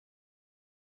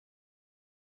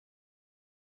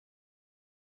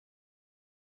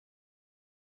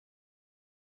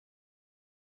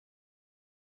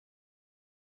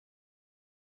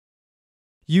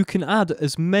You can add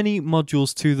as many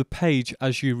modules to the page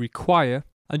as you require,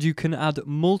 and you can add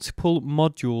multiple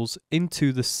modules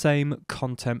into the same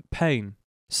content pane.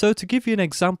 So to give you an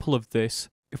example of this,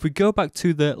 if we go back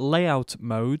to the layout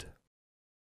mode,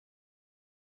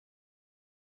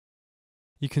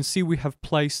 you can see we have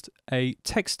placed a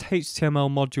text HTML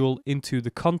module into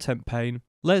the content pane.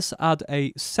 Let's add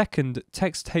a second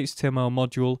text HTML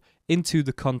module into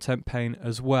the content pane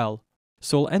as well.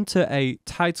 So I'll enter a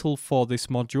title for this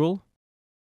module.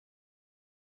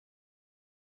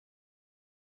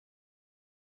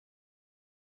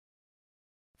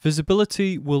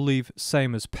 Visibility we'll leave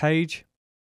same as page.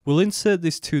 We'll insert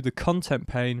this to the content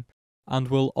pane, and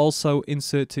we'll also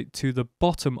insert it to the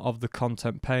bottom of the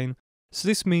content pane. So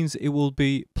this means it will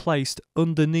be placed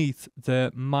underneath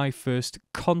the My First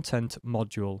Content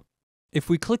module. If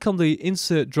we click on the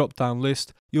Insert drop-down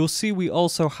list, you'll see we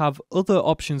also have other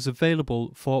options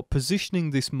available for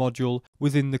positioning this module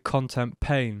within the content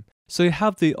pane. So you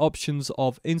have the options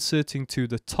of inserting to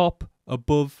the top,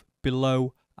 above,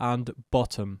 below, and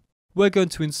bottom. We're going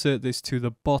to insert this to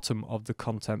the bottom of the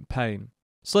content pane.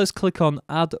 So let's click on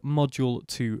Add Module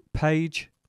to Page.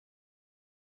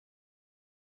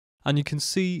 And you can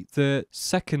see the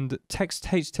second text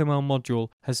HTML module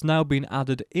has now been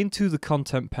added into the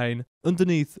content pane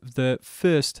underneath the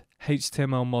first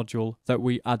HTML module that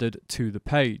we added to the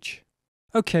page.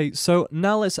 Okay, so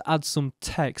now let's add some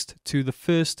text to the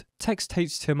first text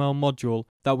HTML module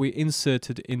that we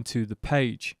inserted into the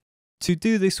page. To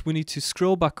do this, we need to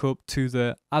scroll back up to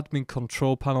the admin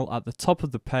control panel at the top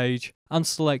of the page and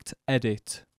select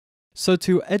Edit. So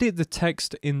to edit the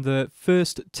text in the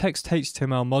first text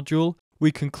HTML module,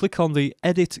 we can click on the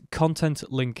Edit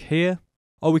Content link here,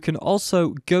 or we can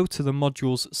also go to the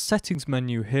module's settings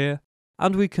menu here,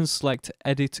 and we can select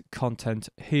Edit Content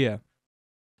here.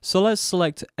 So let's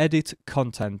select Edit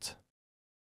Content.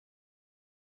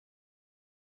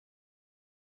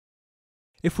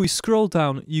 If we scroll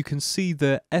down, you can see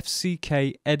the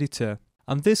FCK Editor,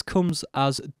 and this comes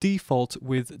as default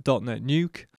with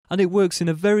DotNetNuke, and it works in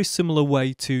a very similar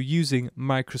way to using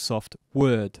Microsoft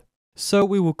Word. So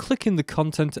we will click in the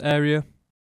content area.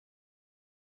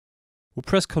 We'll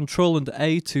press Ctrl and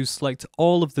A to select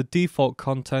all of the default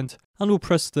content, and we'll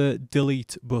press the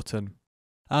Delete button.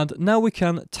 And now we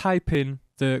can type in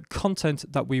the content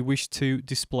that we wish to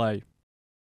display.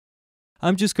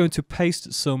 I'm just going to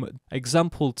paste some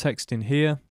example text in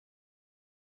here.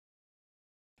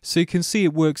 So you can see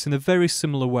it works in a very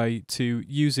similar way to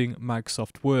using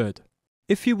Microsoft Word.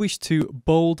 If you wish to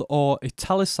bold or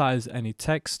italicize any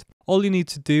text, all you need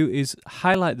to do is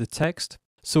highlight the text.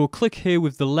 So we'll click here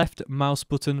with the left mouse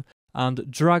button and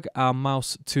drag our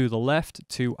mouse to the left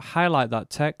to highlight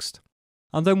that text.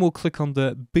 And then we'll click on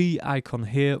the B icon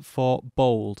here for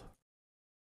bold.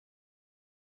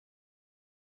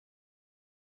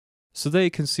 So there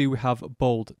you can see we have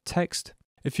bold text.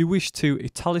 If you wish to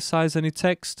italicize any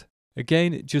text,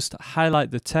 again, just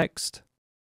highlight the text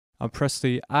and press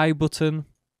the I button.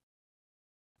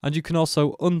 And you can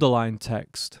also underline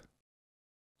text.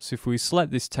 So if we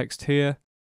select this text here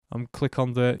and click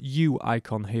on the U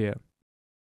icon here.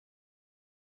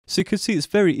 So you can see it's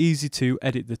very easy to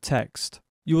edit the text.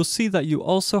 You will see that you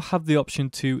also have the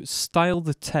option to style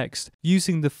the text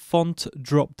using the font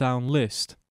drop-down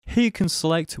list. Here you can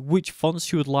select which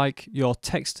fonts you would like your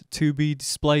text to be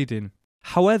displayed in.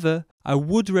 However, I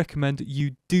would recommend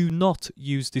you do not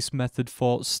use this method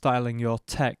for styling your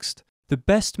text. The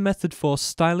best method for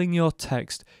styling your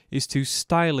text is to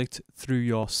style it through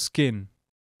your skin.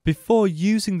 Before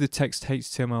using the text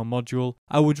HTML module,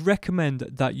 I would recommend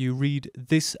that you read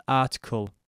this article.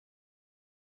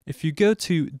 If you go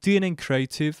to DNN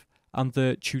Creative and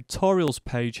the tutorials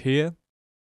page here,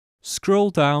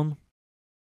 scroll down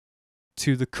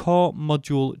to the core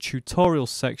module tutorials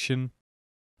section,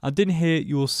 and in here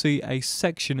you will see a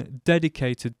section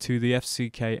dedicated to the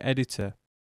FCK editor.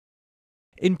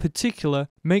 In particular,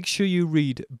 make sure you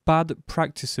read bad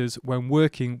practices when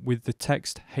working with the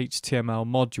text HTML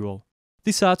module.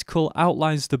 This article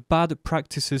outlines the bad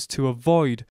practices to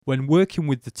avoid when working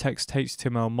with the text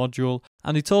HTML module,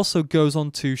 and it also goes on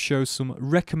to show some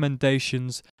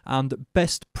recommendations and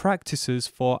best practices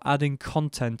for adding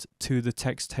content to the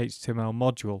text HTML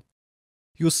module.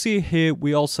 You'll see here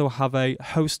we also have a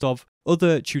host of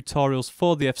other tutorials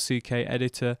for the FCK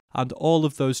editor, and all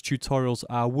of those tutorials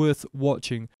are worth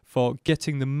watching for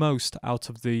getting the most out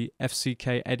of the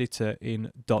FCK editor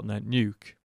in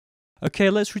DotNetNuke. Okay,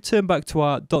 let's return back to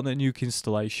our DotNetNuke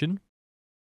installation.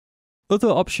 Other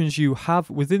options you have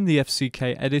within the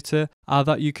FCK editor are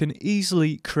that you can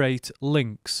easily create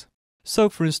links. So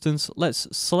for instance, let's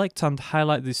select and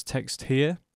highlight this text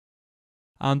here.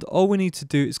 And all we need to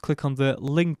do is click on the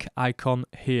link icon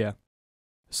here.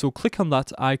 So click on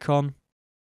that icon.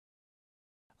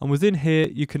 And within here,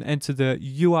 you can enter the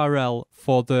URL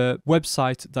for the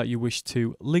website that you wish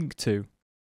to link to.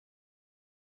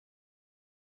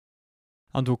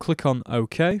 And we'll click on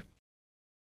OK.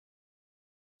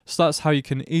 So that's how you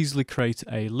can easily create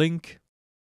a link.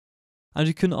 And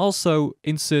you can also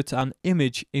insert an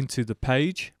image into the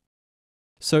page.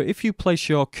 So if you place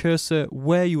your cursor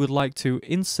where you would like to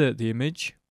insert the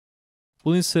image,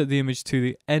 we'll insert the image to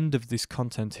the end of this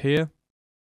content here.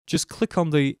 Just click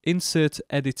on the Insert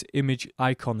Edit Image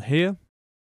icon here.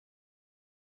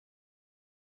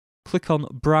 Click on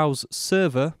Browse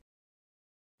Server,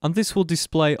 and this will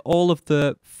display all of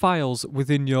the files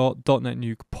within your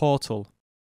DotNetNuke portal.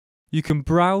 You can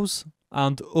browse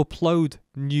and upload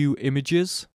new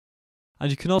images, and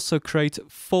you can also create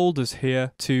folders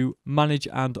here to manage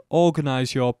and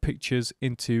organize your pictures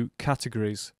into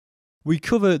categories. We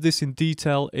cover this in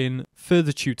detail in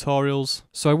further tutorials,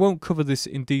 so I won't cover this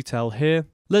in detail here.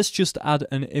 Let's just add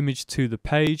an image to the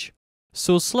page.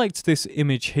 So select this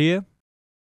image here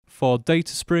for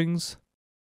data springs.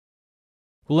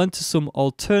 We'll enter some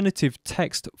alternative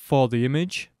text for the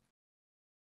image.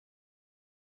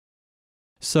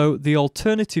 So the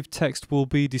alternative text will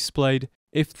be displayed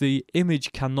if the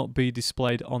image cannot be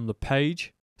displayed on the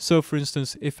page. So for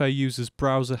instance, if a user's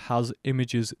browser has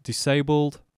images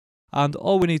disabled. And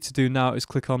all we need to do now is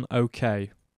click on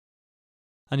OK.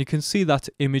 And you can see that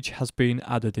image has been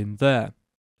added in there.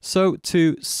 So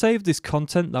to save this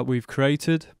content that we've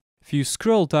created, if you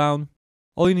scroll down,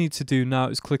 all you need to do now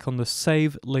is click on the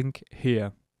Save link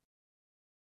here.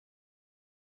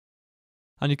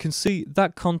 And you can see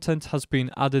that content has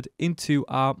been added into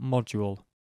our module.